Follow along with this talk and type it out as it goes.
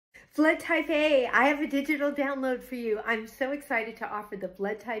Blood type A, I have a digital download for you. I'm so excited to offer the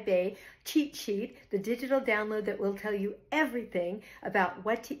Blood type A cheat sheet, the digital download that will tell you everything about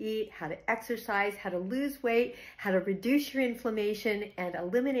what to eat, how to exercise, how to lose weight, how to reduce your inflammation, and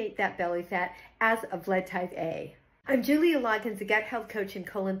eliminate that belly fat as a blood type A. I'm Julia Loggins, a gut health coach and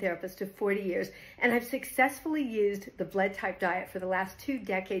colon therapist of 40 years, and I've successfully used the blood type diet for the last 2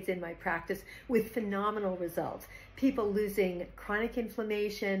 decades in my practice with phenomenal results. People losing chronic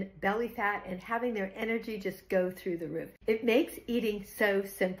inflammation, belly fat, and having their energy just go through the roof. It makes eating so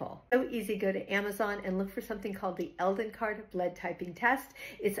simple. So easy. Go to Amazon and look for something called the Eldenkart blood typing test.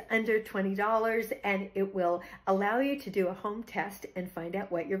 It's under $20 and it will allow you to do a home test and find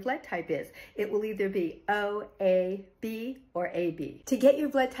out what your blood type is. It will either be O, A, B, or AB. To get your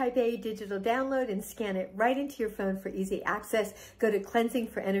blood type A digital download and scan it right into your phone for easy access, go to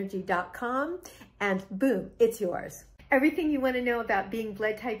cleansingforenergy.com and boom, it's yours. Everything you want to know about being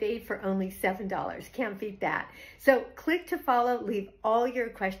blood type A for only $7. Can't beat that. So click to follow, leave all your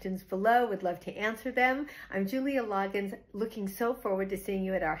questions below. Would love to answer them. I'm Julia Loggins, looking so forward to seeing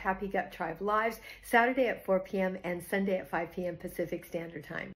you at our Happy Gut Tribe Lives, Saturday at 4 p.m. and Sunday at 5 p.m. Pacific Standard Time.